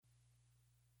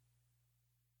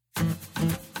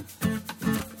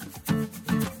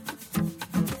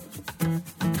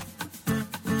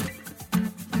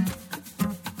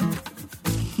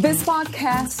This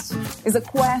podcast is a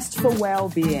quest for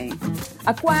well-being,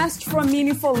 a quest for a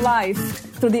meaningful life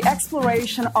through the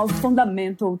exploration of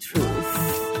fundamental truth.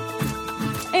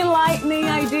 Enlightening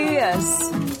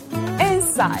ideas,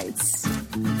 insights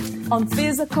on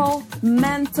physical,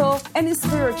 mental, and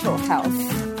spiritual health.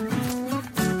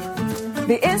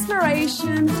 The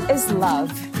inspiration is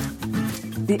love.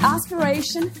 The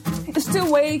aspiration is to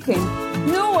awaken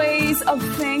new ways of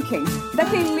thinking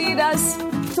that can lead us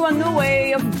to a new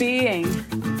way of being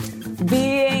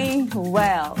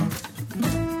well.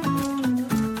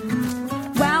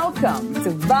 Welcome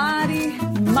to Body,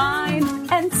 Mind,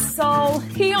 and Soul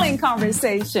Healing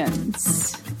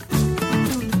Conversations.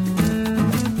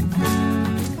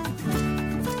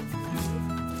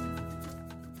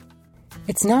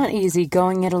 It's not easy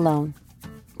going it alone,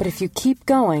 but if you keep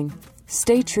going,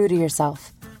 stay true to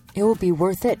yourself. It will be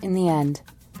worth it in the end.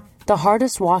 The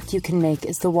hardest walk you can make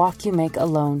is the walk you make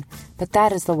alone, but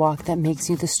that is the walk that makes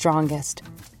you the strongest.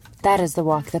 That is the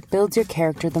walk that builds your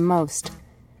character the most.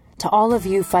 To all of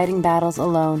you fighting battles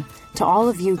alone, to all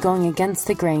of you going against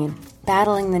the grain,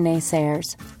 battling the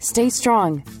naysayers, stay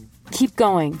strong. Keep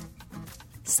going.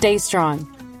 Stay strong.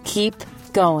 Keep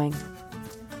going.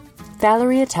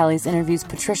 Valeria Teles interviews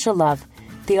Patricia Love,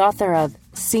 the author of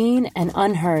Seen and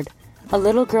Unheard, A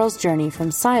Little Girl's Journey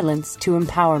from Silence to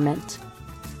Empowerment.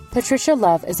 Patricia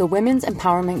Love is a women's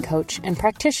empowerment coach and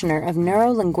practitioner of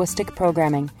neuro-linguistic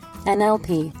programming,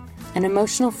 NLP, and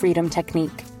emotional freedom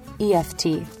technique,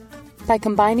 EFT. By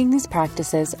combining these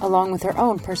practices along with her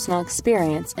own personal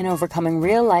experience in overcoming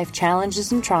real-life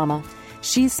challenges and trauma,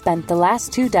 she's spent the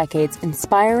last 2 decades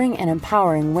inspiring and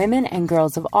empowering women and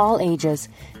girls of all ages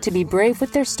to be brave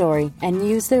with their story and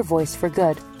use their voice for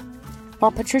good.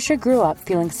 While Patricia grew up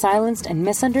feeling silenced and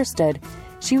misunderstood,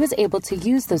 she was able to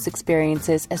use those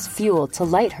experiences as fuel to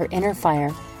light her inner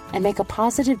fire and make a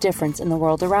positive difference in the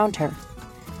world around her.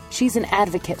 She's an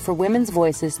advocate for women's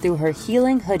voices through her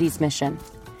Healing Hoodies mission.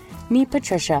 Meet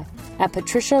Patricia at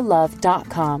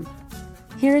patricialove.com.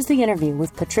 Here is the interview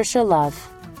with Patricia Love.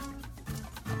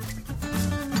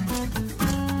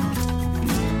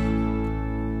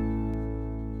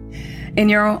 In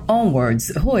your own words,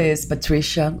 who is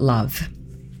Patricia Love?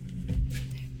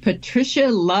 Patricia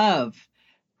Love.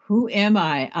 Who am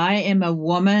I? I am a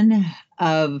woman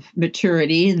of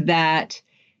maturity that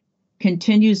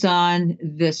continues on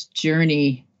this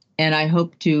journey, and I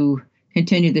hope to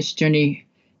continue this journey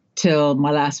till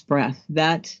my last breath.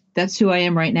 That's who I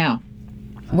am right now.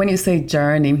 When you say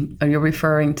journey, are you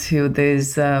referring to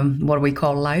this, what we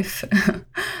call life?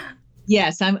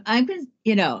 Yes,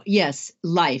 yes,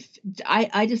 life.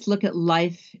 I just look at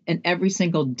life and every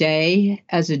single day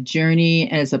as a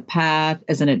journey, as a path,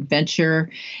 as an adventure.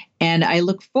 And I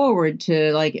look forward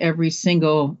to like every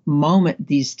single moment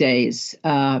these days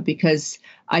because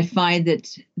I find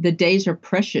that the days are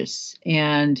precious.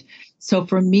 And so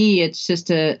for me, it's just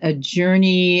a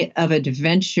journey of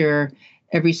adventure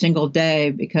every single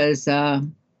day because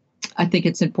I think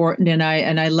it's important, and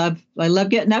I love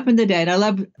getting up in the day, and I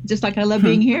love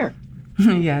being here.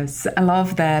 Yes, I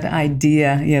love that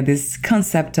idea. Yeah, this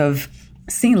concept of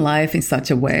seeing life in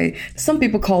such a way. Some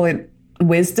people call it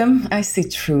wisdom. I see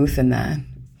truth in that.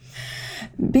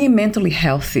 Being mentally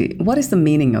healthy. What is the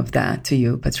meaning of that to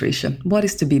you, Patricia? What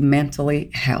is to be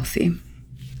mentally healthy?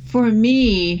 For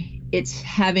me, it's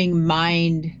having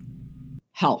mind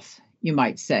health, you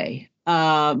might say.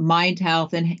 Mind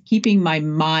health and keeping my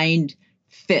mind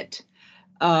fit.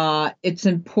 It's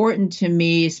important to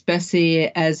me,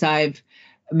 especially as I've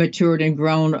matured and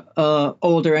grown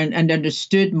older and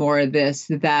understood more of this,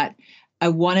 that I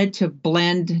wanted to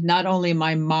blend not only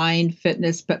my mind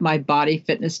fitness, but my body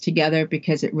fitness together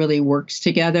because it really works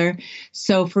together.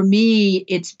 So for me,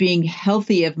 it's being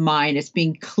healthy of mind. It's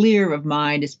being clear of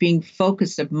mind. It's being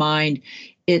focused of mind.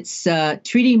 It's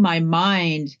treating my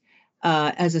mind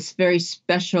as a very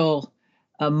special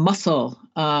muscle,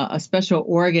 a special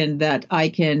organ that I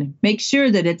can make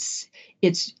sure that it's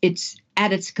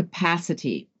at its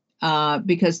capacity.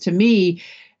 Because to me,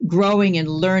 growing and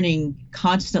learning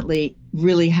constantly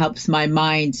really helps my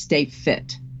mind stay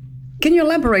fit. Can you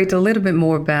elaborate a little bit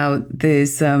more about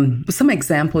this? Some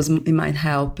examples it might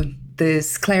help.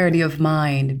 This clarity of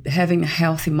mind, having a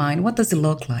healthy mind. What does it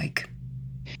look like?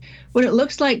 What it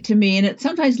looks like to me, and it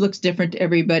sometimes looks different to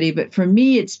everybody, but for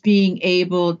me, it's being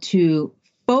able to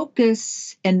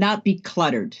focus and not be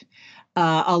cluttered.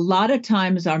 A lot of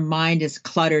times our mind is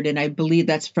cluttered, and I believe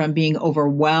that's from being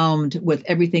overwhelmed with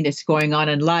everything that's going on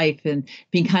in life and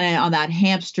being kind of on that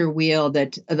hamster wheel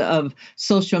of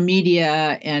social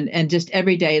media and just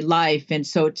everyday life. And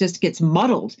so it just gets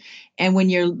muddled. And when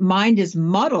your mind is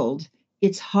muddled,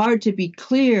 it's hard to be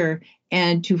clear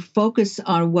and to focus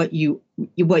on what you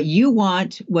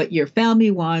want, what your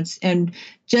family wants, and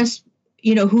just,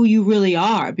 who you really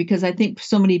are. Because I think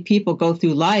so many people go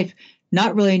through life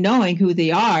not really knowing who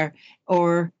they are,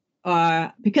 or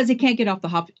because they can't get off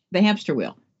the hamster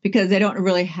wheel, because they don't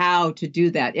really how to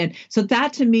do that. And so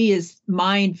that to me is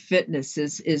mind fitness,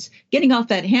 is getting off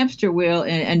that hamster wheel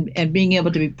and being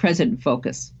able to be present and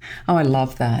focus. Oh, I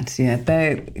love that. Yeah,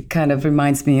 that kind of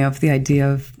reminds me of the idea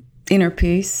of inner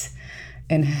peace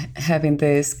and having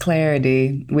this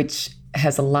clarity, which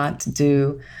has a lot to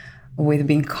do with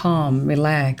being calm,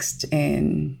 relaxed,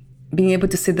 and being able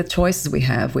to see the choices we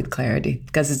have with clarity,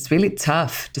 because it's really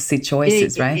tough to see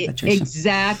choices, right,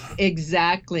 Patricia?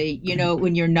 Exactly.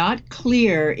 When you're not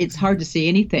clear, it's hard to see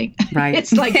anything. Right.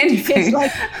 It's like you're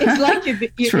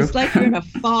in a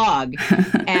fog,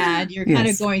 and you're kind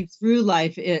of going through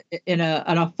life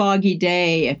on a foggy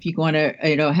day. If you want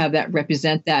to, have that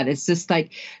represent that, it's just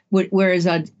like, whereas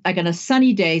on a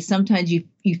sunny day, sometimes you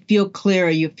feel clearer,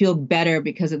 you feel better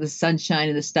because of the sunshine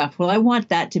and the stuff. Well, I want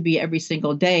that to be every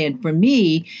single day. And for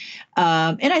me,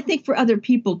 and I think for other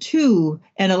people too,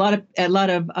 and a lot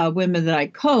of women that I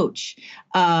coach,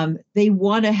 they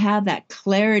want to have that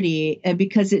clarity. And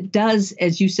because it does,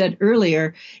 as you said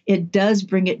earlier, it does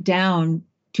bring it down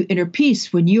to inner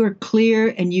peace. When you are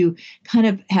clear and you kind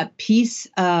of have peace,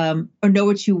 or know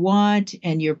what you want,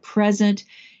 and you're present,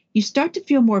 you start to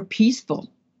feel more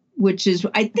peaceful, which is,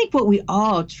 I think, what we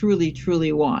all truly,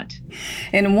 truly want.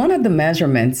 And one of the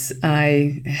measurements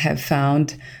I have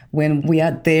found when we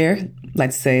are there,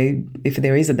 let's say, if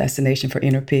there is a destination for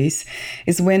inner peace,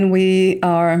 is when we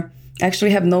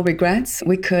actually have no regrets.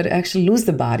 We could actually lose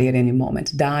the body at any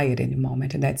moment, die at any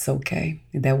moment, and that's okay.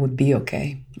 That would be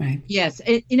okay, right? Yes.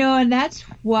 And that's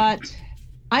what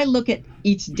I look at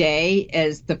each day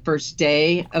as the first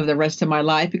day of the rest of my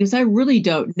life, because I really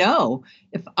don't know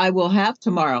if I will have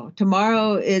tomorrow.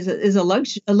 Tomorrow is a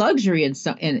luxury in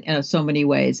so many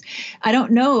ways. I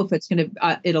don't know if it's going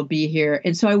to it'll be here,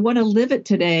 and so I want to live it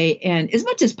today, and as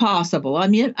much as possible.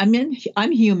 I'm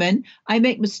human. I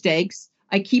make mistakes.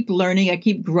 I keep learning. I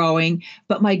keep growing,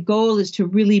 but my goal is to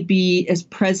really be as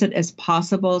present as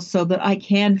possible, so that I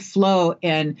can flow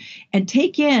and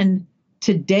take in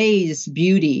today's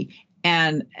beauty,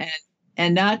 and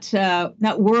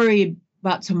not worry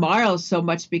about tomorrow so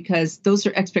much, because those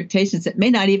are expectations that may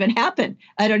not even happen.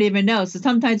 I don't even know. So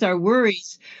sometimes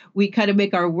we kind of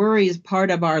make our worries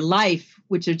part of our life,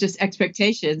 which are just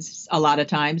expectations a lot of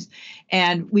times,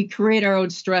 and we create our own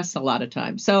stress a lot of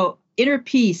times. So inner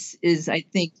peace is, I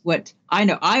think, what I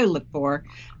know I look for.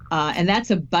 And that's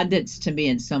abundance to me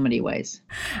in so many ways.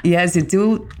 Yes, you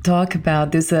do talk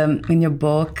about this in your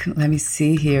book. Let me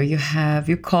see here. You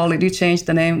changed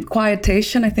the name,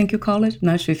 quietation, I think you call it. I'm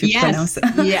not sure if you pronounce it.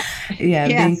 Yeah. Yes.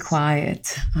 Being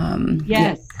quiet.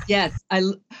 Yes.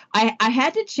 I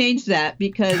had to change that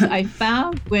because I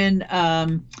found when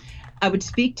I would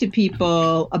speak to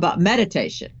people about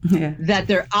meditation, that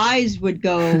their eyes would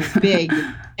go big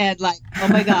and like, oh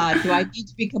my God, do I need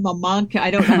to become a monk?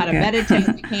 I don't know how to meditate.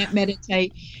 I can't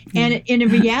meditate. And in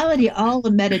reality, all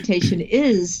the meditation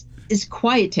is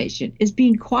quietation, is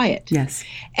being quiet. Yes.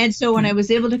 And so when I was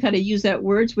able to kind of use that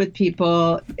words with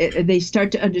people, they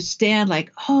start to understand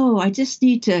like, oh, I just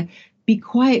need to be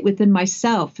quiet within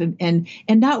myself and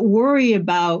not worry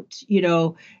about,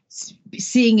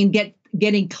 seeing and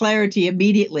getting clarity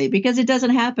immediately, because it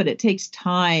doesn't happen. It takes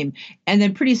time. And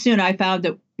then pretty soon I found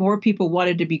that more people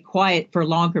wanted to be quiet for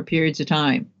longer periods of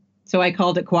time. So I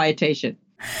called it quietation.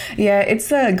 Yeah, it's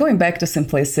going back to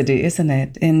simplicity, isn't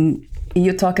it? And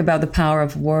you talk about the power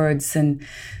of words, and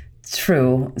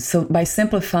true. So by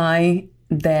simplifying,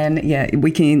 then,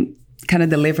 we can kind of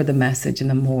deliver the message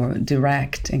in a more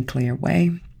direct and clear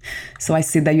way. So I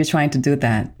see that you're trying to do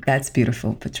that. That's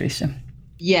beautiful, Patricia.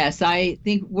 Yes, I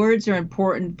think words are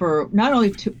important for not only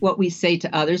to what we say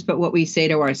to others, but what we say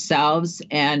to ourselves.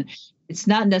 And it's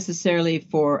not necessarily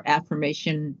for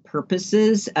affirmation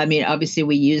purposes. I mean, obviously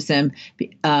we use them.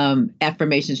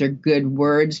 Affirmations are good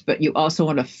words, but you also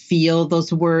want to feel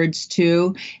those words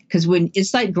too. Because when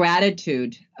it's like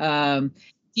gratitude,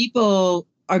 people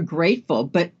are grateful,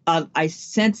 but I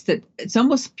sense that it's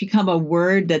almost become a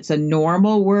word that's a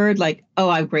normal word, like, oh,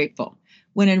 I'm grateful.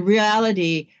 When in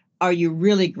reality, are you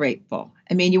really grateful?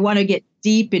 I mean, you want to get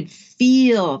deep and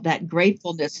feel that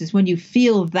gratefulness. Is when you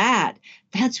feel that,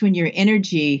 that's when your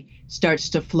energy starts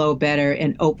to flow better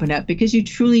and open up, because you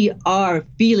truly are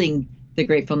feeling the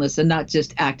gratefulness and not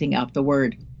just acting out the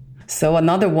word. So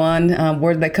another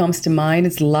word that comes to mind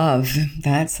is love.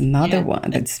 That's another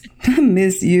one that's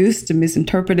misused,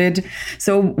 misinterpreted.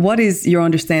 So what is your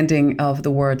understanding of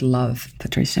the word love,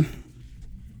 Patricia?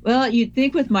 Well, you'd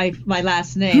think with my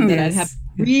last name that I'd have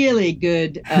really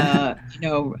good,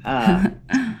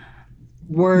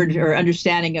 word or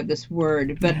understanding of this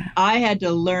word, but I had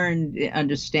to learn the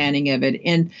understanding of it.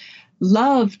 And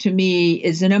love to me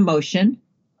is an emotion,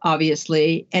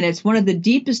 obviously, and it's one of the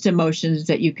deepest emotions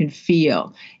that you can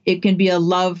feel. It can be a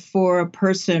love for a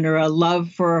person or a love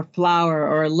for a flower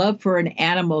or a love for an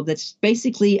animal that's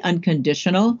basically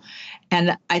unconditional.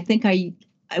 And I think I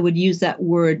would use that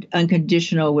word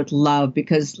unconditional with love,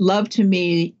 because love to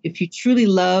me, if you truly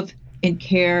love and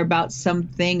care about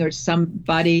something or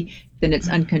somebody, then it's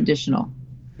unconditional.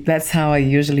 That's how I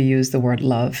usually use the word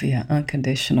love. Yeah,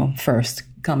 unconditional first,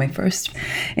 coming first.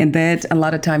 And that a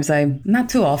lot of times not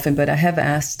too often, but I have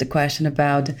asked the question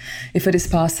about if it is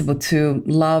possible to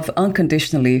love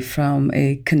unconditionally from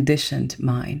a conditioned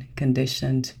mind,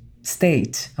 conditioned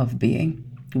state of being,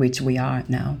 which we are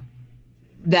now.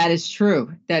 That is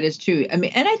true. That is true. I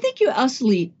mean, and I think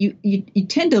you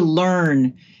tend to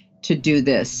learn to do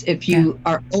this if you're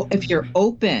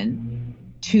open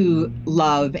to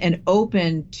love and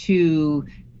open to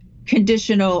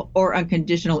conditional or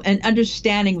unconditional and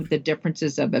understanding what the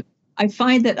differences of it. I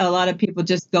find that a lot of people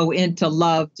just go into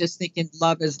love just thinking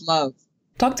love is love.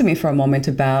 Talk to me for a moment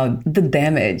about the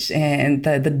damage and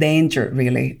the danger,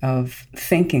 really, of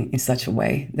thinking in such a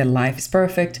way that life is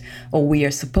perfect or we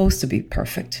are supposed to be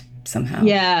perfect somehow.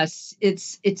 Yes,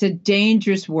 it's a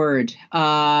dangerous word.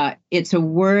 It's a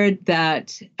word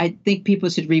that I think people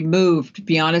should remove, to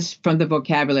be honest, from the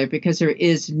vocabulary, because there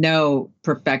is no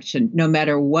perfection. No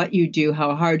matter what you do,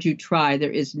 how hard you try,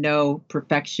 there is no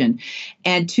perfection.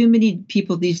 And too many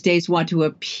people these days want to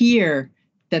appear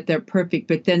that they're perfect,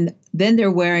 but then they're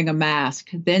wearing a mask,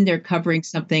 then they're covering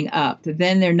something up,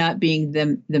 then they're not being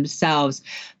themselves.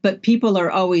 But people are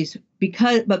always,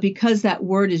 because that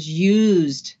word is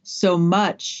used so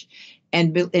much,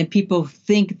 and people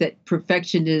think that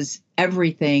perfection is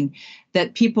everything,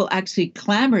 that people actually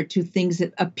clamor to things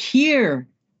that appear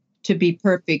to be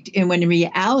perfect. And when in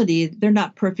reality, they're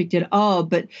not perfect at all,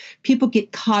 but people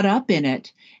get caught up in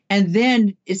it. And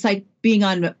then it's like being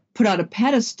put on a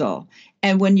pedestal.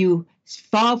 And when you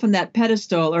fall from that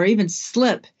pedestal or even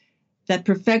slip, that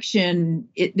perfection,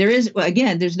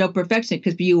 there's no perfection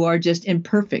because you are just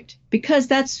imperfect, because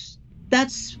that's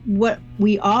what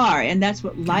we are. And that's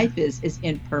what life is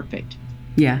imperfect.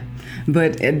 Yeah.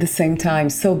 But at the same time,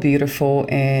 so beautiful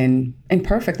and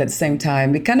imperfect at the same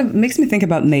time. It kind of makes me think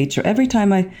about nature. Every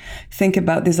time I think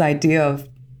about this idea of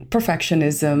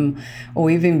perfectionism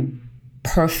or even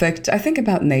perfect, I think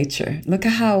about nature. Look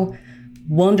at how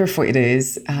wonderful it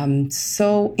is.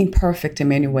 So imperfect in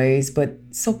many ways, but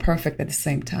so perfect at the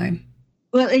same time.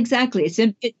 Well, exactly. It's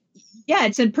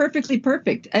imperfectly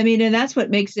perfect. I mean, and that's what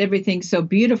makes everything so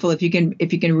beautiful. If you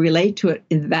can relate to it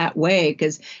in that way,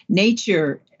 because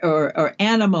nature or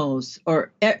animals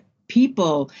or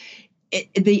people,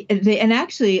 and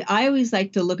actually, I always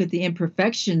like to look at the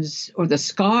imperfections or the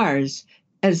scars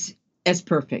as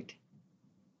perfect.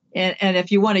 And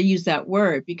if you want to use that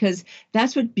word, because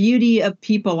that's what beauty of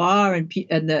people are, and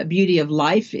the beauty of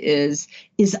life is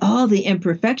all the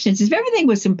imperfections. If everything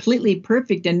was completely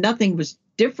perfect and nothing was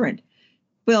different,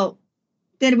 well,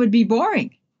 then it would be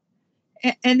boring.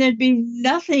 And there'd be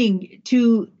nothing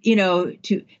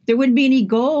there wouldn't be any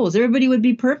goals. Everybody would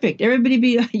be perfect.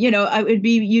 Everybody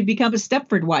you'd become a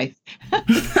Stepford wife.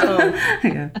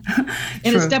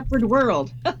 In a Stepford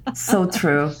world. So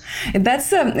true. And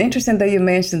that's interesting that you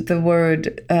mentioned the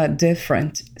word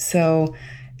different. So,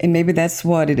 and maybe that's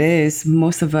what it is.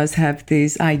 Most of us have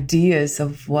these ideas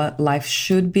of what life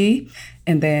should be.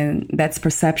 And then that's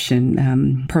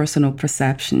perception, personal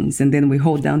perceptions. And then we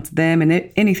hold down to them.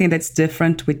 And anything that's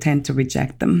different, we tend to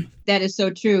reject them. That is so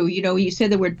true. You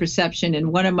said the word perception,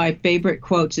 and one of my favorite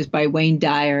quotes is by Wayne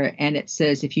Dyer, and it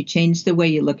says, if you change the way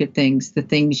you look at things, the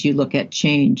things you look at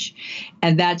change.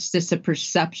 And that's just a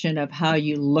perception of how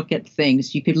you look at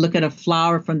things. You could look at a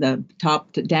flower from the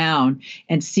top to down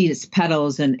and see its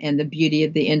petals and the beauty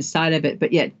of the inside of it,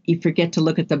 but yet you forget to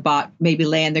look at the bot, maybe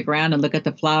lay on the ground and look at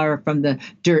the flower from the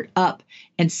dirt up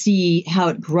and see how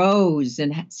it grows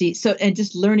and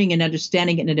just learning and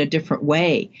understanding it in a different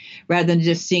way rather than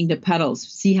just seeing the petals,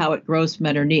 see how it grows from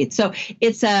underneath. So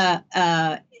it's a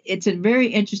very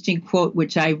interesting quote,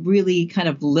 which I really kind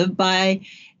of live by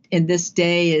in this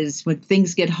day, is when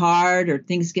things get hard or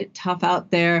things get tough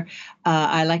out there.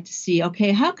 I like to see,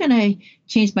 okay, how can I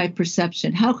change my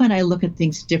perception? How can I look at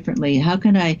things differently? How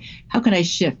can I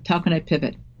shift? How can I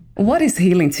pivot? What is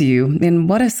healing to you, and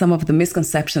what are some of the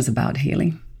misconceptions about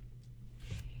healing?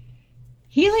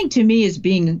 Healing to me is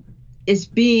being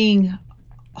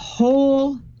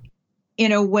whole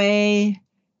in a way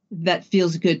that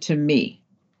feels good to me.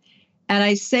 And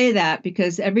I say that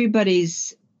because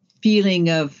everybody's feeling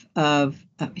of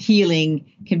healing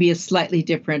can be a slightly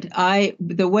different.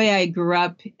 The way I grew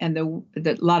up and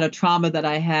the lot of trauma that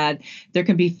I had, there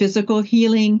can be physical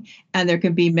healing and there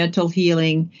can be mental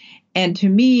healing. And to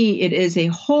me, it is a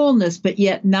wholeness, but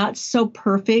yet not so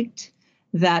perfect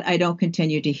that I don't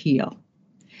continue to heal.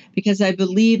 Because I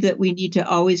believe that we need to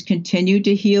always continue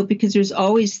to heal, because there's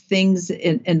always things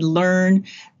and learn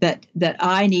that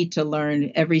I need to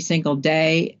learn every single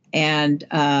day and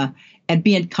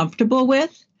being comfortable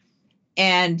with.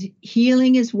 And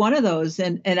healing is one of those.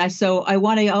 And I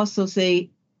want to also say,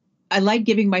 I like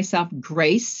giving myself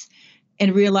grace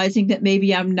and realizing that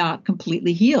maybe I'm not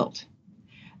completely healed,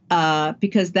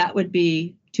 because that would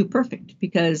be too perfect.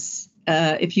 Because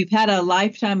if you've had a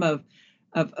lifetime of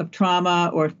trauma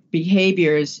or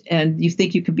behaviors and you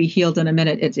think you can be healed in a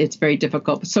minute, it's very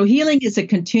difficult. So healing is a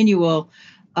continual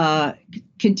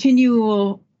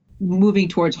moving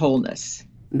towards wholeness.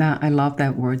 I love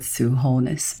that word too,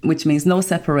 wholeness, which means no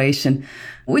separation,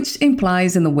 which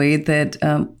implies in a way that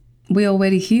we're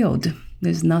already healed.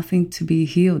 There's nothing to be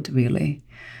healed, really.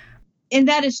 And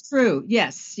that is true.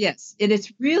 Yes. It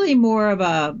is really more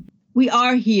of we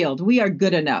are healed. We are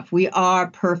good enough. We are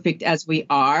perfect as we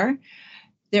are.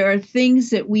 There are things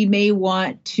that we may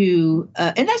want to,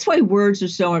 and that's why words are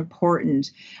so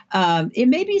important. It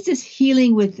may be just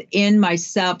healing within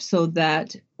myself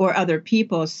or other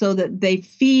people, so that they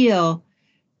feel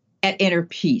at inner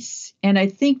peace. And I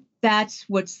think that's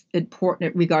what's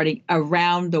important regarding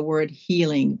around the word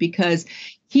healing, because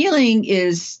healing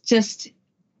is just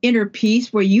inner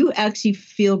peace where you actually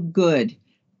feel good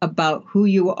about who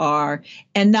you are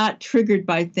and not triggered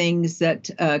by things that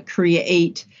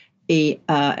create for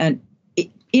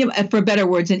better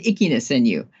words, an ickiness in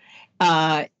you.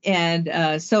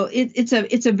 So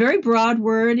it's a very broad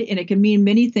word, and it can mean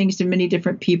many things to many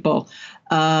different people.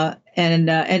 And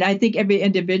I think every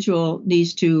individual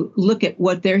needs to look at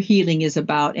what their healing is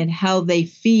about and how they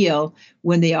feel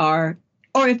when they are,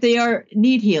 or if they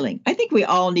need healing. I think we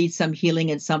all need some healing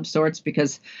in some sorts,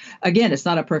 because again, it's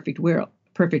not a perfect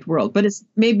world, but it's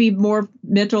maybe more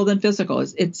mental than physical.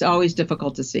 It's always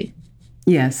difficult to see.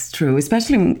 Yes, true.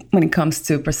 Especially when it comes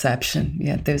to perception.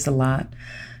 Yeah, there's a lot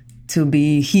to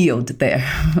be healed there.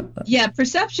 Yeah,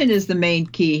 perception is the main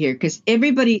key here, because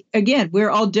everybody, again, we're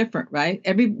all different, right?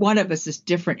 Every one of us is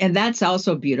different. And that's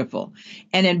also beautiful.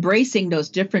 And embracing those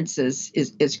differences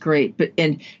is great.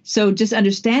 So just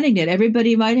understanding that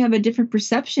everybody might have a different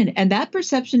perception, and that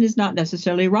perception is not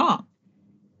necessarily wrong.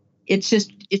 It's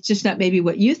just not maybe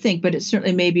what you think, but it's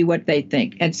certainly maybe what they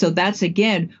think. And so that's,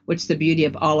 again, what's the beauty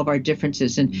of all of our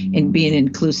differences and being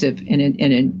inclusive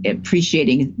and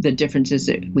appreciating the differences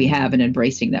that we have and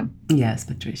embracing them. Yes,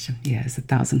 Patricia. Yes,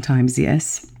 1,000 times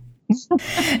yes.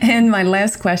 And my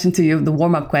last question to you, the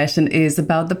warm-up question, is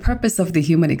about the purpose of the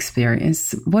human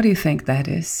experience. What do you think that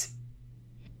is?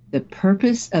 The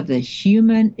purpose of the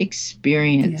human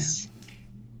experience,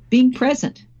 being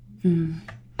present.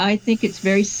 I think it's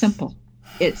very simple.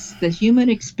 It's the human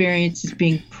experience is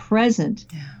being present,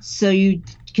 so you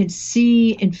can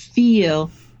see and feel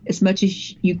as much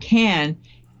as you can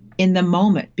in the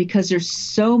moment, because there's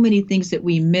so many things that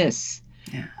we miss.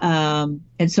 And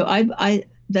so I'm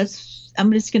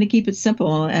just going to keep it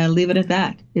simple and leave it at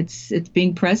that. It's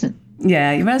being present.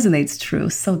 Yeah, it resonates true.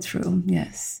 So true.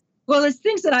 Yes. Well, it's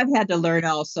things that I've had to learn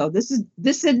also. This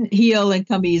didn't heal and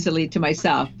come easily to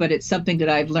myself, but it's something that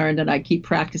I've learned and I keep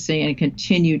practicing and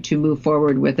continue to move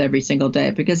forward with every single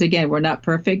day. Because again, we're not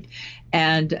perfect.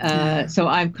 And so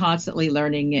I'm constantly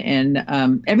learning,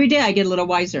 and every day I get a little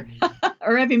wiser,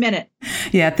 or every minute.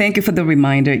 Yeah, thank you for the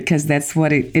reminder, because that's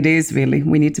what it is really.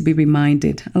 We need to be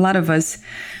reminded. A lot of us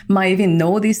might even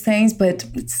know these things, but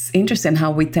it's interesting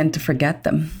how we tend to forget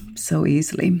them so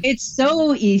easily. It's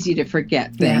so easy to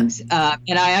forget things.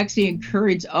 And I actually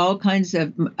encourage all kinds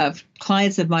of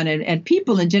clients of mine and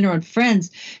people in general and friends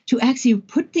to actually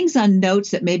put things on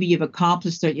notes that maybe you've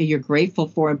accomplished or you're grateful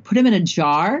for, and put them in a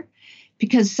jar.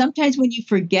 Because sometimes when you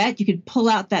forget, you can pull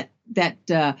out that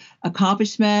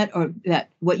accomplishment or that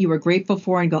what you were grateful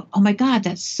for and go, oh my God,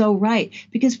 that's so right.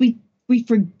 Because we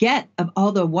forget of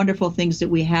all the wonderful things that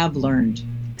we have learned.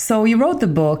 So you wrote the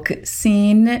book,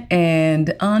 Seen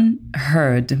and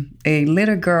Unheard, A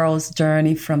Little Girl's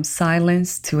Journey from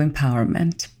Silence to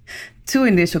Empowerment. 2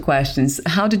 initial questions.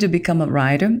 How did you become a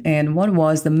writer? And what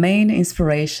was the main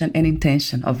inspiration and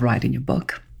intention of writing your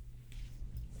book?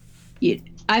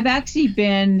 I've actually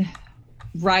been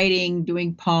writing,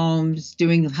 doing poems,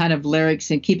 doing kind of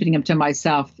lyrics and keeping them to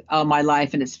myself all my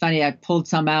life. And it's funny, I pulled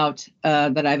some out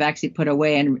that I've actually put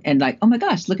away and like, oh my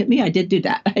gosh, look at me. I did do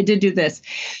that. I did do this.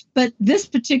 But this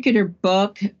particular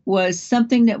book was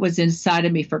something that was inside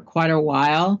of me for quite a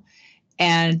while.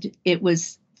 And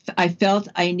I felt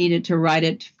I needed to write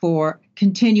it for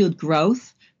continued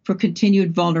growth, for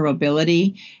continued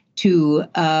vulnerability, to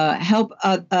help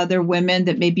other women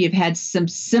that maybe have had some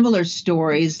similar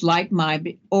stories like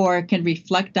mine, or can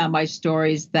reflect on my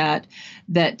stories that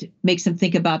makes them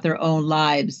think about their own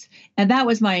lives. And that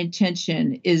was my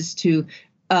intention, is to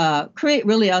create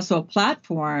really also a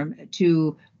platform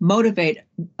to motivate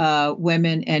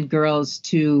women and girls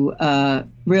to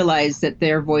realize that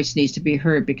their voice needs to be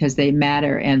heard because they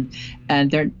matter, and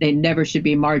they never should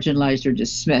be marginalized or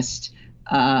dismissed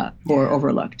or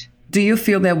overlooked. Do you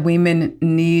feel that women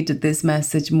need this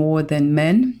message more than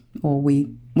men, or we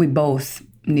both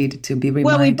need to be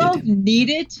reminded? Well, we both need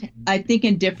it, I think,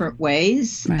 in different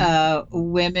ways. Right.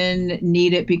 Women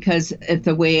need it because it's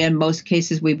the way in most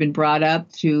cases we've been brought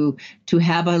up to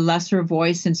have a lesser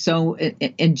voice. And so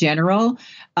in general,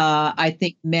 I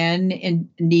think men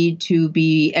need to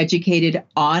be educated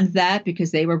on that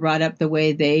because they were brought up the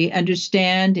way they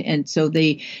understand. And so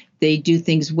they do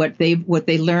things what they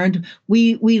learned.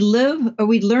 We learn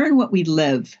what we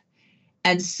live.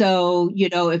 And so,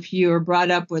 if you're brought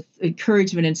up with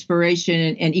encouragement,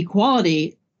 inspiration, and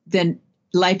equality, then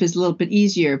life is a little bit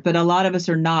easier. But a lot of us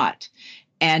are not.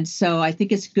 And so I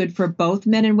think it's good for both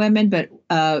men and women, but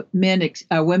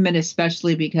women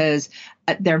especially, because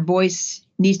their voice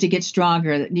needs to get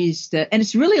stronger. And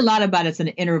it's really a lot about it's an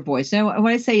inner voice. And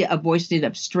when I say a voice needs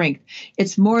of strength,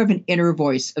 it's more of an inner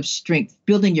voice of strength,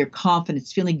 building your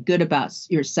confidence, feeling good about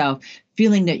yourself,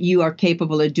 feeling that you are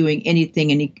capable of doing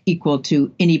anything and equal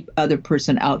to any other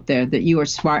person out there, that you are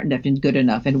smart enough and good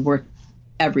enough and worth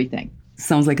everything.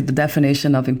 Sounds like the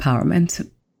definition of empowerment.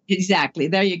 Exactly.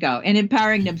 There you go. And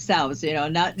empowering themselves,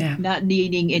 not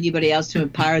needing anybody else to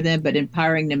empower them, but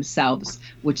empowering themselves,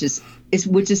 which is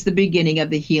the beginning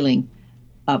of the healing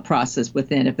process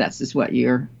within, if that's just what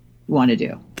you want to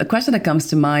do. The question that comes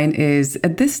to mind is,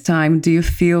 at this time, do you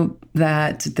feel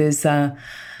that this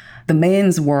the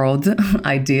man's world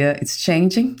idea is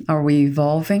changing? Are we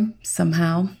evolving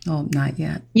somehow? Oh, not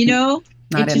yet. Not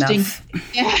interesting.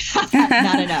 Enough.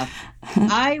 Not enough.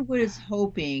 I was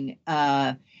hoping,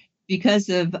 because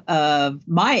of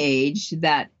my age,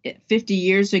 that 50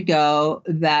 years ago,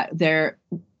 that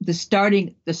the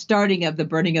starting of the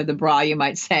burning of the bra, you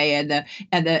might say, and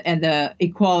the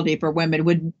equality for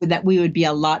women that we would be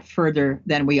a lot further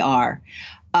than we are.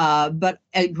 But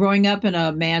growing up in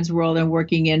a man's world and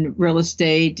working in real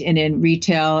estate and in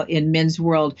retail in men's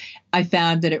world, I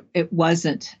found that it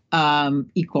wasn't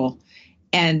equal.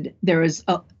 And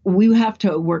we have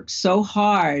to work so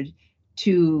hard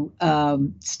to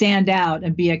stand out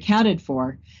and be accounted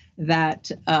for, that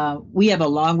we have a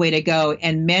long way to go.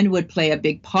 And men would play a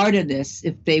big part of this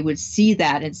if they would see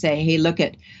that and say, hey,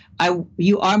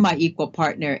 you are my equal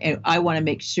partner, and I want to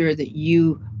make sure that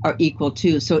you are equal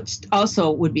too. So it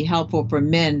also would be helpful for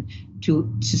men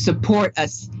to support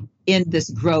us in this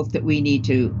growth that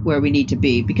where we need to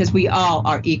be, because we all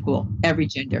are equal, every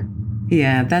gender.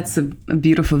 Yeah, that's a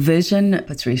beautiful vision,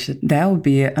 Patricia. That would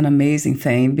be an amazing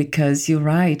thing, because you're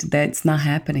right, that's not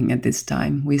happening at this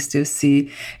time. We still see,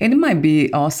 and it might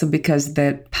be also because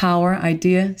that power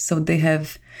idea. So they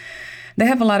have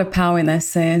a lot of power in that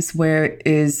sense, where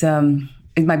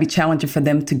it might be challenging for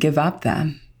them to give up that.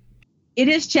 It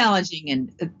is challenging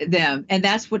in them, and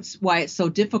that's why it's so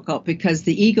difficult, because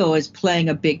the ego is playing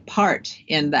a big part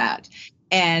in that.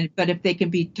 But if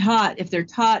they're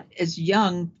taught as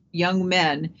young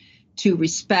men to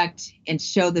respect and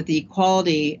show that the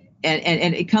equality,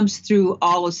 and it comes through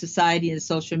all of society and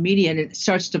social media, and it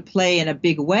starts to play in a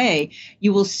big way,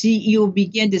 you'll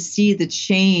begin to see the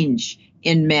change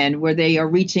in men, where they are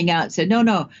reaching out and say,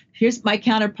 no, here's my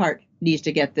counterpart needs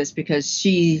to get this because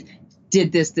she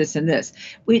did this, this, and this.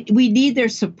 We need their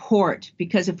support,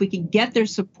 because if we can get their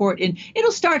support, and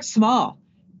it'll start small,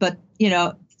 but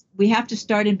we have to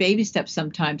start in baby steps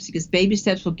sometimes, because baby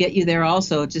steps will get you there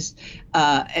also. Just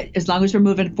as long as we're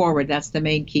moving forward, that's the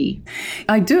main key.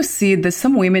 I do see that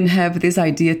some women have this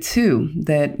idea too,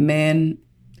 that men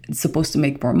are supposed to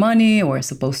make more money or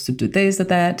supposed to do this or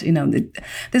that.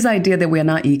 This idea that we are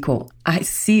not equal. I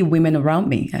see women around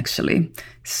me actually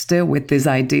still with these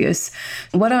ideas.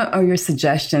 What are your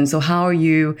suggestions, or how are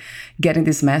you getting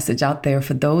this message out there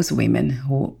for those women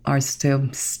who are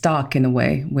still stuck in a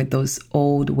way with those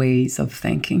old ways of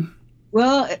thinking?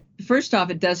 Well, first off,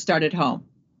 it does start at home.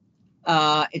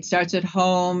 It starts at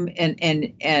home, and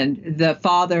the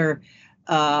father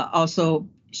also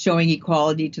showing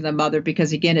equality to the mother,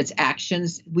 because again, it's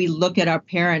actions. We look at our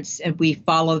parents and we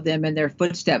follow them in their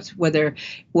footsteps, whether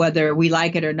we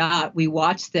like it or not. We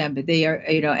watch them. They are,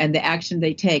 and the action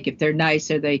they take, if they're nice,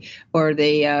 or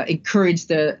they encourage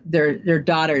their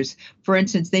daughters. For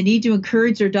instance, they need to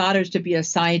encourage their daughters to be a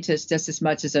scientist just as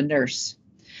much as a nurse.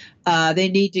 They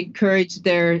need to encourage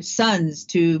their sons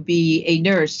to be a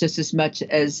nurse just as much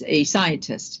as a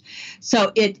scientist.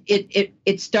 So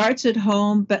it starts at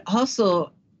home, but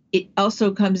it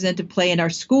also comes into play in our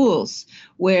schools,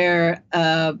 where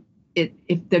if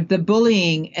the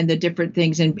bullying and the different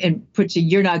things and puts you,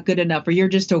 you're not good enough, or you're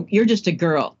just a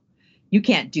girl, you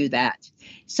can't do that.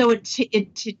 So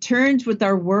it turns with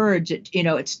our words.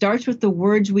 It starts with the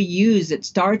words we use. It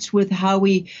starts with how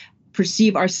we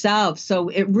perceive ourselves. So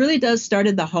it really does start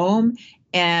in the home,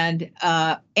 and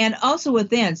also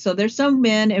within. So there's some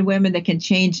men and women that can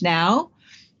change now,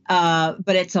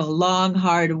 but it's a long,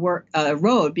 hard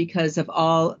road because of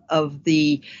all of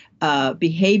the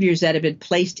behaviors that have been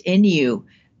placed in you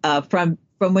from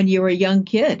when you were a young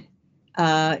kid.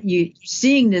 You're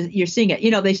seeing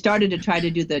it. They started to try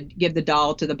to give the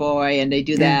doll to the boy, and they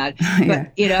do that.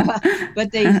 But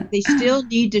but they still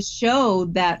need to show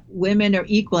that women are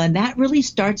equal, and that really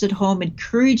starts at home,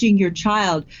 encouraging your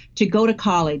child to go to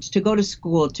college, to go to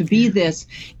school, to be this,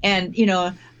 and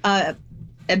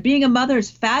and being a mother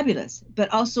is fabulous, but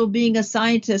also being a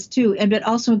scientist too, but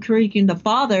also encouraging the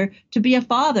father to be a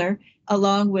father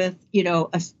along with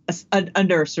a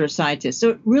nurse or a scientist.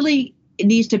 So it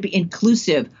needs to be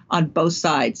inclusive on both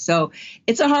sides. So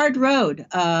it's a hard road.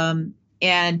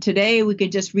 And today we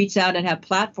can just reach out and have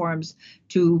platforms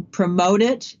to promote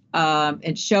it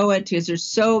and show it, because there's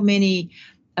so many,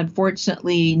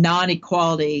 unfortunately,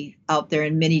 non-equality out there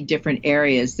in many different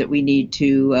areas that we need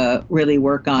to really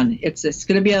work on. It's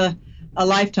going to be a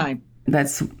lifetime.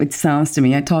 It sounds to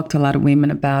me. I talked to a lot of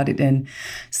women about it, and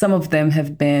some of them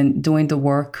have been doing the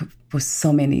work for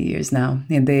so many years now,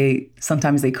 and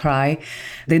sometimes they cry.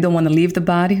 They don't want to leave the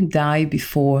body, die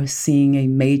before seeing a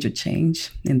major change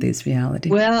in this reality.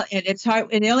 Well, and it's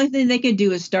hard. And the only thing they can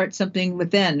do is start something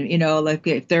within, like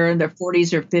if they're in their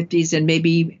 40s or 50s and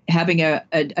maybe having a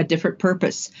different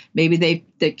purpose. Maybe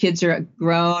the kids are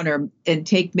grown, and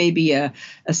take maybe a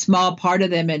small part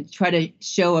of them and try to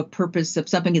show a purpose of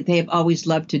something that they have always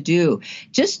loved to do.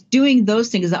 Just doing those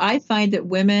things. I find that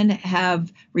women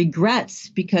have regrets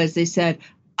because they said,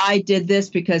 I did this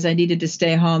because I needed to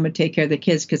stay home and take care of the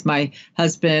kids because my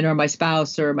husband or my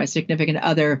spouse or my significant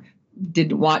other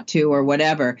didn't want to, or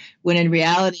whatever. When in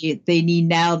reality, they need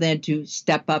now then to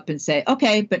step up and say,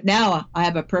 okay, but now I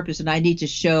have a purpose and I need to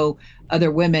show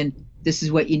other women this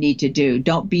is what you need to do.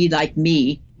 Don't be like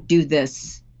me. Do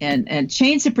this and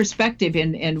change the perspective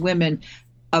in women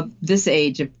of this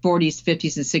age, of 40s,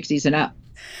 50s, and 60s and up.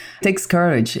 It takes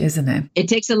courage, isn't it? It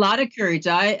takes a lot of courage.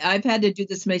 I've had to do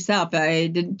this myself. I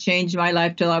didn't change my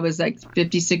life till I was like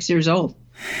 56 years old.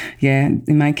 Yeah,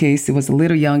 in my case, it was a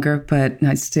little younger, but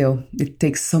it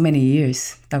takes so many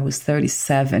years. I was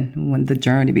 37 when the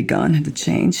journey began to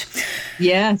change.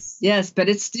 Yes, but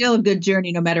it's still a good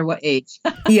journey no matter what age.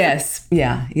 Yes,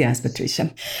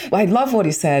 Patricia. Well, I love what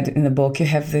you said in the book. You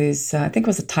have this, I think it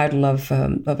was the title of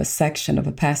a section, of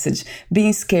a passage,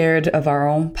 being scared of our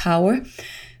own power.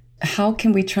 How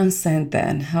can we transcend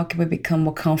that? How can we become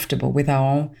more comfortable with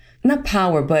our own, not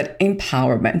power, but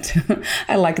empowerment?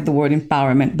 I like the word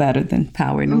empowerment better than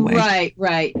power in a way.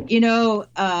 Right.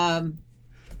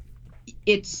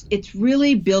 It's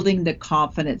really building the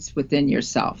confidence within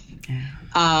yourself.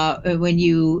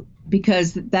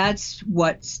 Because that's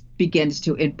what begins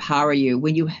to empower you.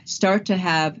 When you start to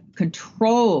have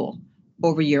control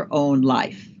over your own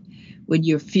life, when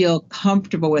you feel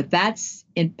comfortable with, that's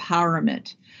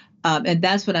empowerment. And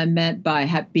that's what I meant by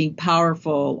being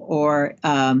powerful or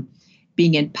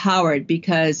being empowered,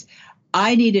 because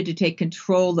I needed to take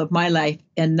control of my life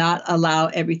and not allow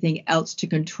everything else to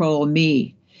control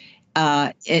me.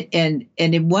 And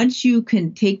once you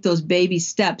can take those baby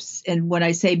steps, and when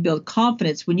I say build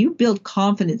confidence, when you build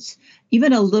confidence,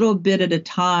 even a little bit at a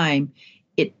time,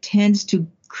 it tends to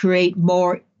create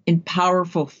more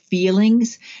powerful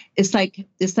feelings. It's like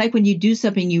when you do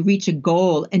something, you reach a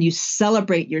goal and you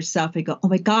celebrate yourself and go, oh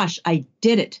my gosh, I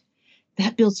did it.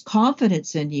 That builds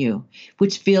confidence in you,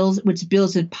 which builds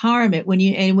empowerment. When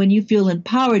you feel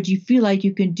empowered, you feel like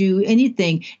you can do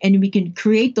anything, and we can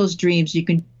create those dreams. You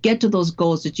can get to those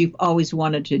goals that you've always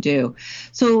wanted to do.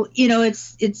 So,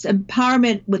 it's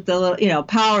empowerment with the,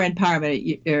 power and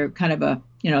empowerment are kind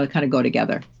of go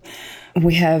together.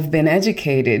 we have been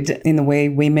educated in the way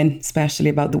women, especially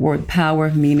about the word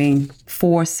power, meaning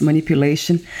force,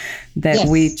 manipulation, that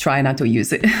we try not to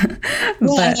use it.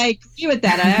 Well, and I agree with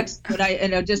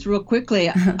that. Just real quickly,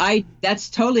 that's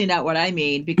totally not what I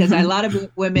mean, because a lot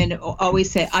of women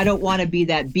always say, I don't want to be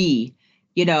that bee,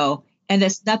 and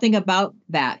there's nothing about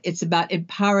that. It's about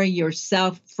empowering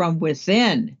yourself from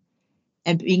within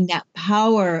and being that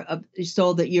power of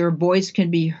so that your voice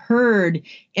can be heard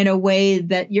in a way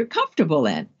that you're comfortable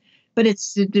in. But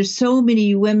there's so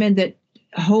many women that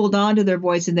hold on to their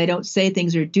voice and they don't say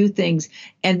things or do things,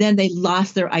 and then they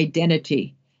lost their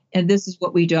identity. And this is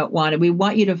what we don't want. And we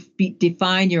want you to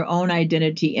define your own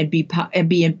identity and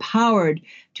be empowered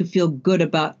to feel good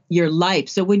about your life.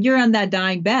 So when you're on that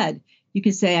dying bed, you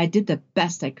can say, I did the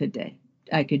best I could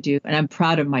do, and I'm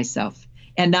proud of myself.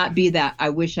 And not be that, I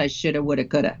wish I shoulda, woulda,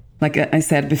 coulda. Like I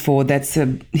said before, that's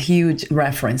a huge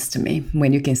reference to me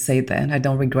when you can say that. I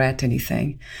don't regret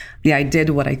anything. Yeah, I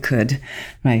did what I could,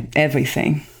 right?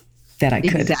 Everything that I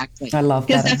could. Exactly. I love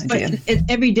that idea.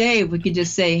 Every day we could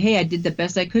just say, hey, I did the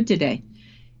best I could today.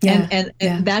 Yeah,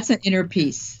 and that's an inner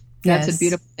peace. That's a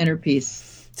beautiful inner peace.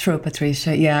 True,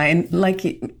 Patricia. Yeah. And like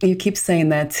you keep saying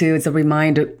that too, it's a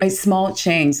reminder, a small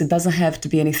change. It doesn't have to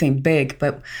be anything big,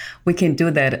 but we can do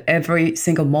that every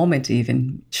single moment,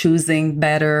 even choosing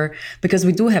better, because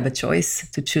we do have a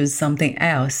choice to choose something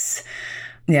else.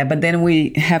 Yeah. But then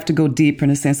we have to go deeper in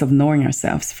the sense of knowing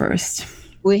ourselves first.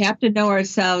 We have to know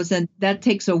ourselves, and that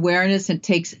takes awareness and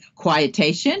takes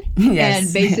quietation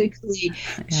and basically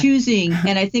choosing.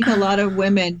 And I think a lot of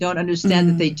women don't understand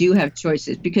that they do have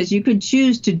choices, because you could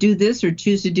choose to do this or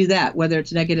choose to do that, whether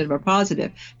it's negative or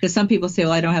positive. Because some people say,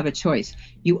 well, I don't have a choice.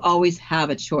 You always have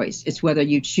a choice. It's whether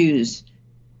you choose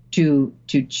to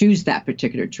choose that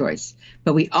particular choice.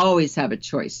 But we always have a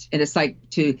choice. And it's like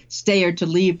to stay or to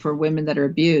leave for women that are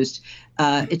abused.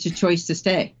 It's a choice to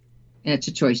stay. And it's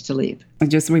a choice to leave. It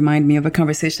just remind me of a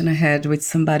conversation I had with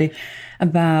somebody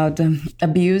about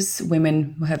abuse,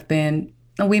 women who have been,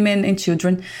 women and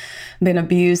children, been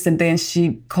abused. And then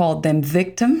she called them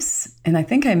victims. And I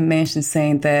think I mentioned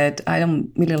saying that I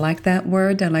don't really like that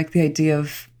word. I like the idea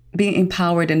of being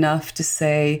empowered enough to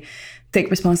say, take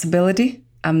responsibility.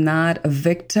 I'm not a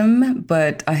victim,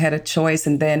 but I had a choice.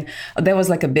 And then there was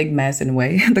like a big mess in a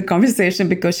way, the conversation,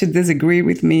 because she disagreed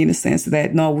with me in the sense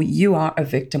that, no, you are a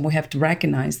victim. We have to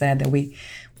recognize that we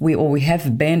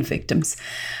have been victims.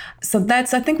 So I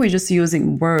think we're just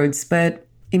using words, but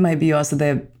it might be also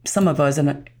that some of us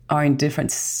are in different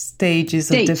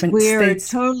stages of different states.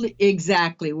 Totally,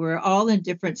 exactly. We're all in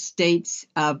different states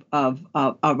of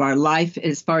our life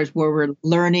as far as where we're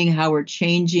learning, how we're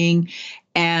changing.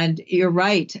 And you're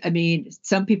right. I mean,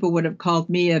 some people would have called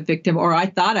me a victim, or I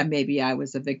thought maybe I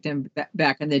was a victim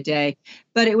back in the day,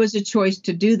 but it was a choice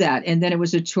to do that. And then it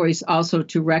was a choice also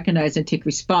to recognize and take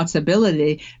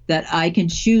responsibility that I can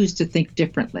choose to think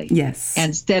differently. Yes.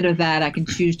 And instead of that, I can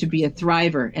choose to be a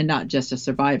thriver and not just a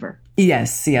survivor.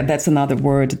 Yes. Yeah. That's another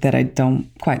word that I don't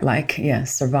quite like. Yeah.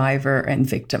 Survivor and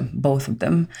victim, both of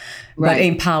them. Right. But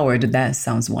empowered, that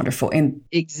sounds wonderful. And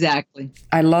exactly.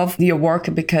 I love your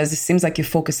work because it seems like you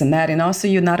focus on that. And also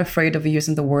you're not afraid of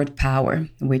using the word power,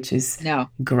 which is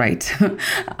great.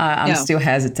 I'm still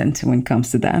hesitant when it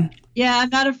comes to that. Yeah, I'm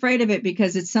not afraid of it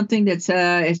because it's something that's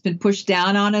it's been pushed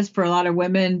down on us for a lot of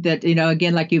women that,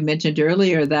 again, like you mentioned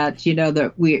earlier, that,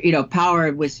 that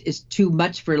power is too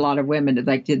much for a lot of women.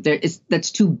 Like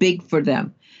that's too big for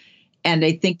them. And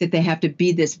they think that they have to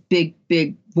be this big,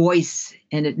 big voice.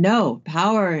 And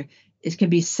power can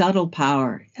be subtle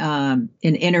power, and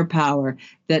inner power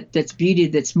that's beauty,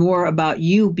 that's more about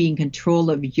you being control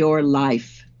of your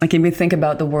life. Like, can we think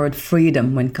about the word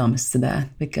freedom when it comes to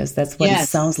that? Because that's what it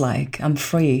sounds like. I'm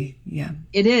free. Yeah.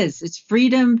 It is. It's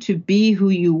freedom to be who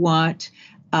you want,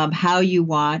 how you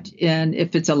want. And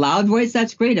if it's a loud voice,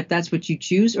 that's great. If that's what you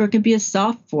choose, or it can be a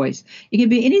soft voice. It can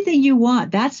be anything you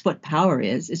want. That's what power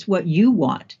is. It's what you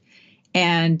want.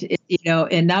 And,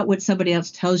 and not what somebody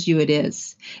else tells you it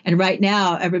is. And right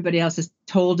now, everybody else has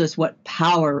told us what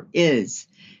power is.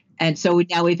 And so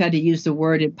now we've had to use the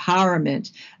word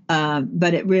empowerment.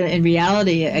 But in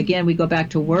reality, again, we go back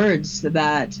to words,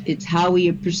 that it's how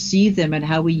we perceive them and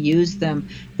how we use them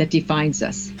that defines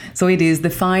us. So it is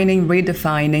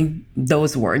redefining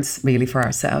those words really for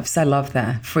ourselves. I love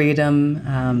that.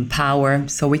 Freedom, power,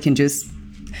 so we can just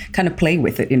kind of play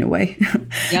with it in a way.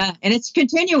 Yeah. And it's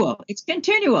continual.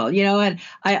 And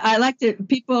I like to,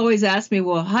 people always ask me,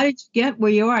 well, how did you get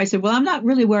where you are? I said, well, I'm not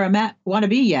really where want to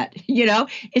be yet.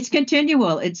 It's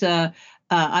continual. It's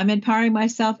I'm empowering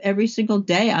myself every single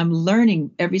day. I'm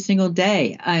learning every single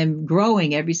day. I'm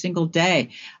growing every single day.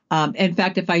 In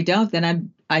fact, if I don't,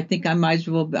 then I think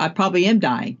I probably am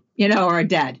dying, or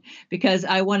dead, because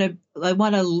I want to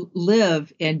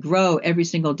live and grow every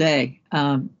single day.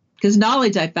 Because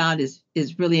knowledge, I found,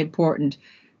 is really important.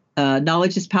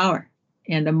 Knowledge is power.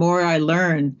 And the more I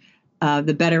learn,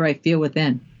 the better I feel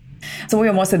within. So we're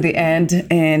almost at the end,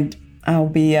 and I'll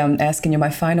be asking you my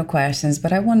final questions,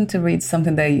 but I wanted to read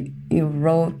something that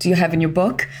you have in your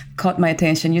book, caught my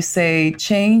attention. You say,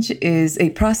 change is a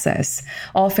process,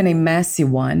 often a messy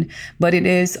one, but it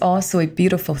is also a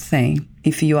beautiful thing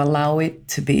if you allow it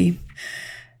to be.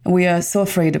 We are so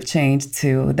afraid of change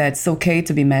too. That's okay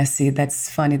to be messy. That's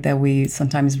funny that we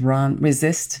sometimes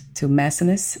resist to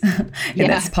messiness. Yeah,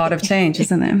 that's part of change,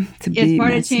 isn't it? It's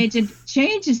part of change. And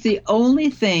change is the only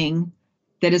thing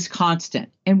that is constant.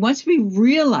 And once we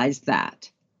realize that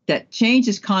change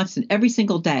is constant every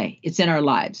single day, it's in our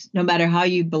lives, no matter how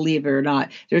you believe it or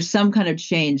not, there's some kind of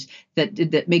change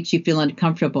that makes you feel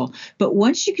uncomfortable. But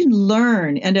once you can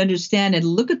learn and understand and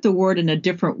look at the word in a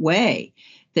different way,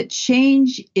 that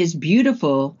change is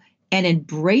beautiful, and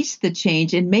embrace the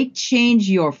change and make change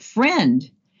your friend,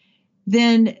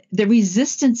 then the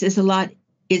resistance is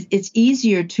it's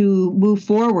easier to move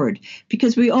forward,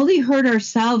 because we only hurt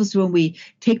ourselves when we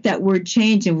take that word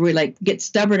change and we're like, get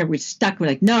stubborn and we're stuck. We're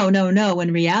like, no.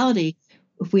 In reality,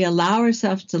 if we allow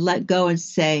ourselves to let go and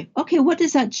say, okay, what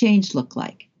does that change look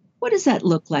like? What does that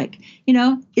look like?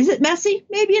 Is it messy?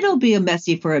 Maybe it'll be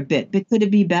messy for a bit, but could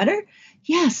it be better?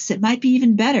 Yes, it might be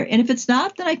even better. And if it's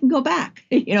not, then I can go back,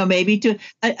 maybe to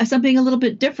something a little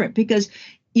bit different, because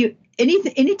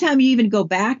anytime you even go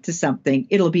back to something,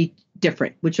 it'll be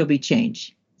different, which will be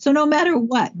change. So no matter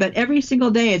what, but every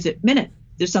single day is a minute,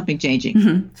 there's something changing.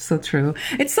 Mm-hmm. So true.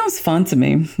 It sounds fun to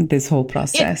me, this whole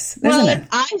process, isn't it?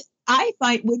 I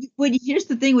find here's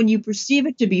the thing, when you perceive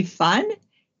it to be fun,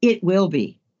 it will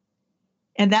be.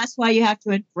 And that's why you have to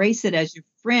embrace it as your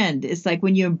friend. It's like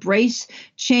when you embrace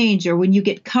change, or when you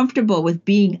get comfortable with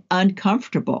being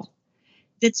uncomfortable,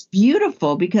 it's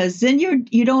beautiful, because then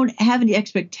you don't have any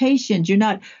expectations. You're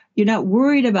not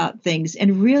worried about things.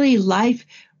 And really, life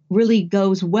really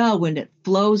goes well when it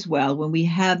flows well, when we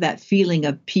have that feeling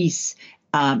of peace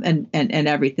and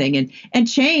everything. And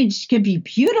change can be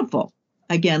beautiful.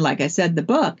 Again, like I said in the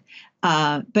book,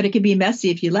 but it can be messy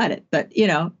if you let it. But,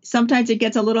 sometimes it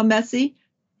gets a little messy,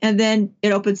 and then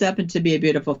it opens up into be a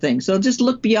beautiful thing. So just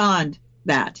look beyond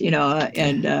that,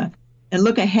 and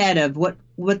look ahead of what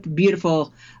the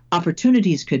beautiful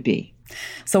opportunities could be.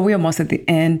 So we're almost at the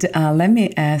end. Let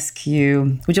me ask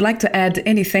you, would you like to add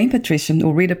anything, Patricia,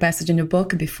 or read a passage in your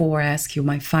book before I ask you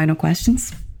my final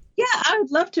questions? Yeah, I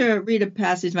would love to read a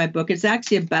passage in my book. It's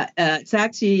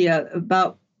actually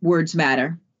about words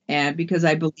matter, and because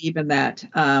I believe in that.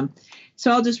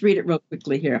 So I'll just read it real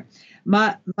quickly here.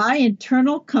 My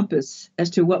internal compass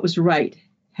as to what was right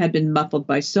had been muffled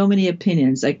by so many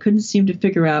opinions, I couldn't seem to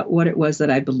figure out what it was that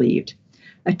I believed.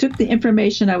 I took the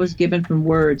information I was given from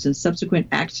words and subsequent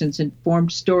actions and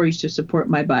formed stories to support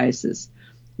my biases.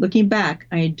 Looking back,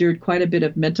 I endured quite a bit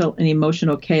of mental and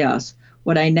emotional chaos,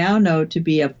 what I now know to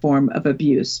be a form of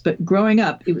abuse. But growing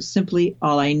up, it was simply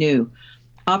all I knew.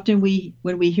 Often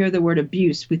when we hear the word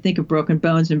abuse, we think of broken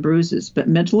bones and bruises, but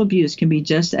mental abuse can be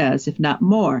just as, if not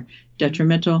more,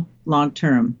 detrimental long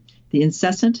term. The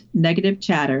incessant negative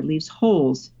chatter leaves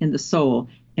holes in the soul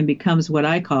and becomes what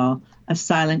I call a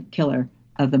silent killer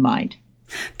of the mind.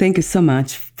 Thank you so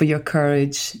much for your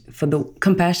courage, for the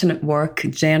compassionate work,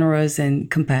 generous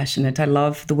and compassionate. I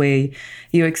love the way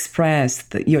you express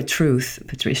your truth,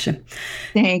 Patricia.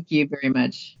 Thank you very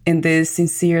much. And this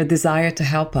sincere desire to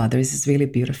help others is really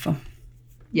beautiful.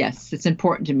 Yes, it's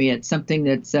important to me. It's something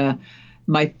that's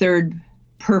my third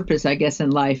purpose, I guess, in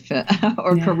life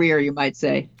or career, you might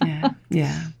say.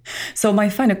 Yeah. So my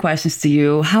final questions to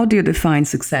you, how do you define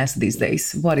success these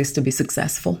days? What is to be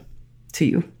successful to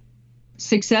you?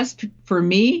 Success for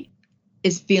me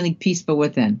is feeling peaceful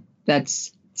within.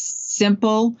 That's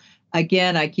simple.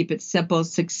 Again, I keep it simple.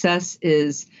 Success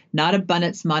is not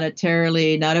abundance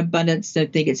monetarily, not abundance. I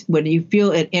think it's when you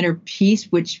feel an inner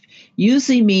peace, which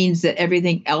usually means that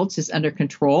everything else is under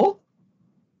control.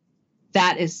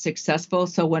 That is successful.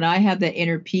 So when I have that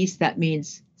inner peace, that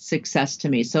means success to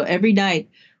me. So every night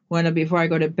before I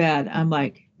go to bed, I'm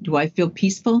like, do I feel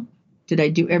peaceful? Did I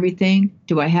do everything?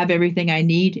 Do I have everything I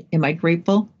need? Am I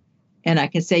grateful? And I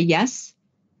can say yes,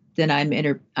 then I'm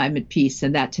at peace.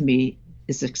 And that to me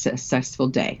is a successful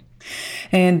day.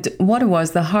 And what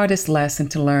was the hardest lesson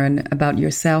to learn about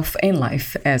yourself in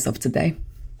life as of today?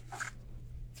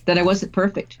 That I wasn't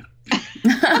perfect.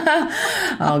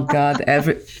 Oh God,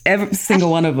 every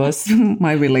single one of us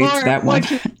might relate to that one.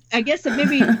 I guess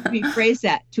maybe rephrase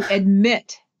that, to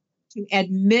admit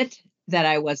that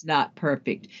I was not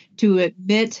perfect, to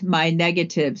admit my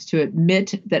negatives, to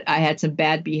admit that I had some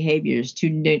bad behaviors,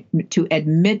 to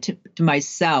admit to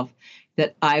myself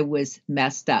that I was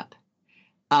messed up.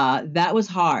 That was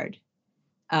hard.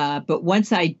 But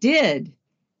once I did,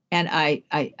 and I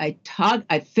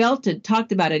felt it,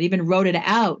 talked about it, even wrote it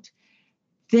out,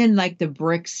 then like the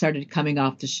bricks started coming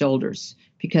off the shoulders,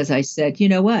 because I said, you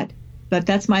know what? But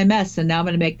that's my mess. And now I'm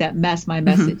going to make that mess my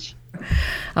message.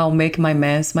 I'll make my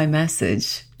mess my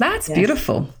message. That's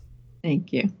beautiful.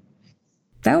 Thank you.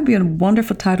 That would be a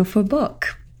wonderful title for a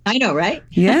book. I know, right?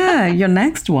 Yeah, your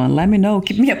next one. Let me know.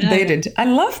 Keep me updated. I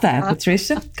love that,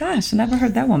 Patricia. Gosh, I never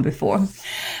heard that one before.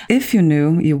 If you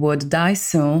knew you would die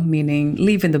soon, meaning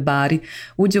leaving the body,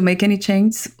 would you make any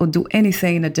change or do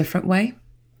anything in a different way?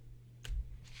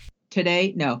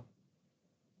 Today, no.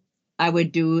 I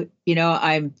would do,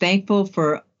 I'm thankful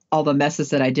for all the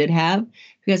messes that I did have,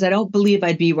 because I don't believe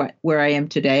I'd be where I am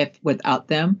today without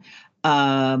them.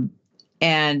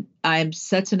 And I'm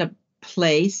such in a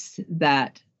place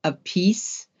of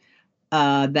peace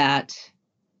that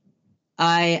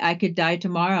I could die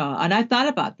tomorrow. And I've thought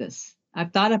about this.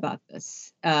 Have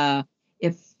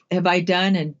I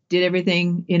done and did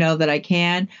everything, that I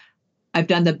can? I've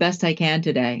done the best I can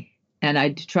today. And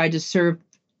I tried to serve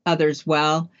others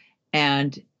well.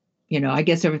 And, I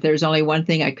guess if there's only one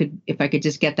thing if I could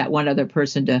just get that one other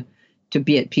person to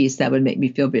be at peace, that would make me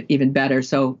feel even better.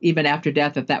 So even after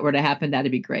death, if that were to happen,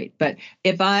 that'd be great. But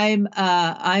if I'm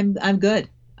good.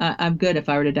 I'm good if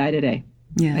I were to die today.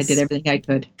 Yes. I did everything I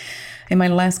could. And my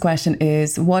last question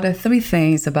is, what are 3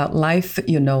 things about life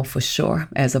you know for sure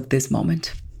as of this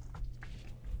moment?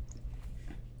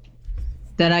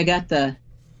 That I got the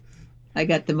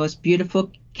most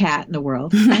beautiful cat in the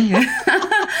world.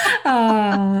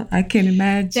 I can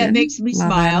imagine. That makes me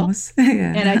smile.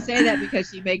 Yeah. And I say that because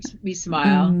she makes me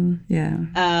smile.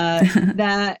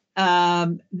 That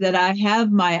I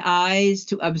have my eyes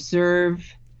to observe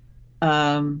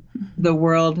the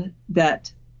world,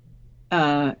 that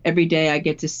every day I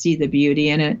get to see the beauty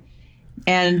in it.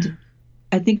 And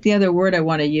I think the other word I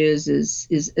want to use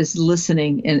is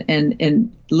listening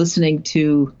and listening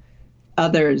to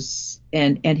others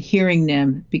and hearing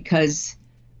them, because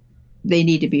they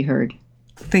need to be heard.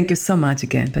 Thank you so much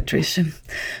again, Patricia,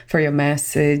 for your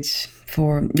message,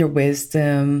 for your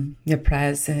wisdom, your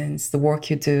presence, the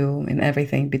work you do, and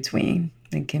everything between.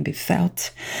 It can be felt.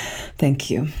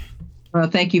 Thank you. Well,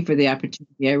 thank you for the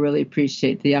opportunity. I really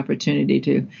appreciate the opportunity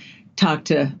to talk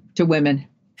to women.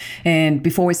 And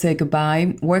before we say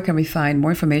goodbye, where can we find more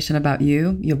information about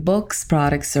you, your books,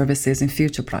 products, services, and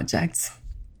future projects?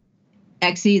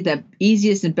 Actually, the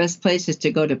easiest and best place is to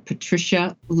go to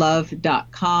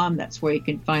patricialove.com. That's where you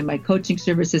can find my coaching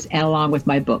services and along with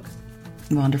my book.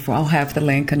 Wonderful. I'll have the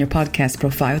link on your podcast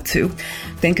profile too.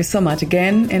 Thank you so much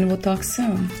again, and we'll talk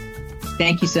soon.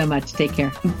 Thank you so much. Take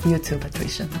care. You too,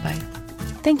 Patricia. Bye.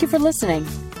 Thank you for listening.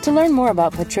 To learn more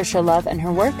about Patricia Love and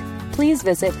her work, please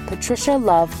visit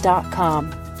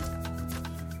patricialove.com.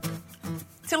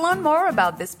 To learn more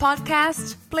about this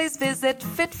podcast, please visit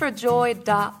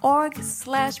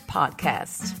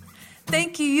fitforjoy.org/podcast.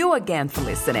 Thank you again for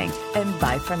listening, and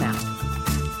bye for now.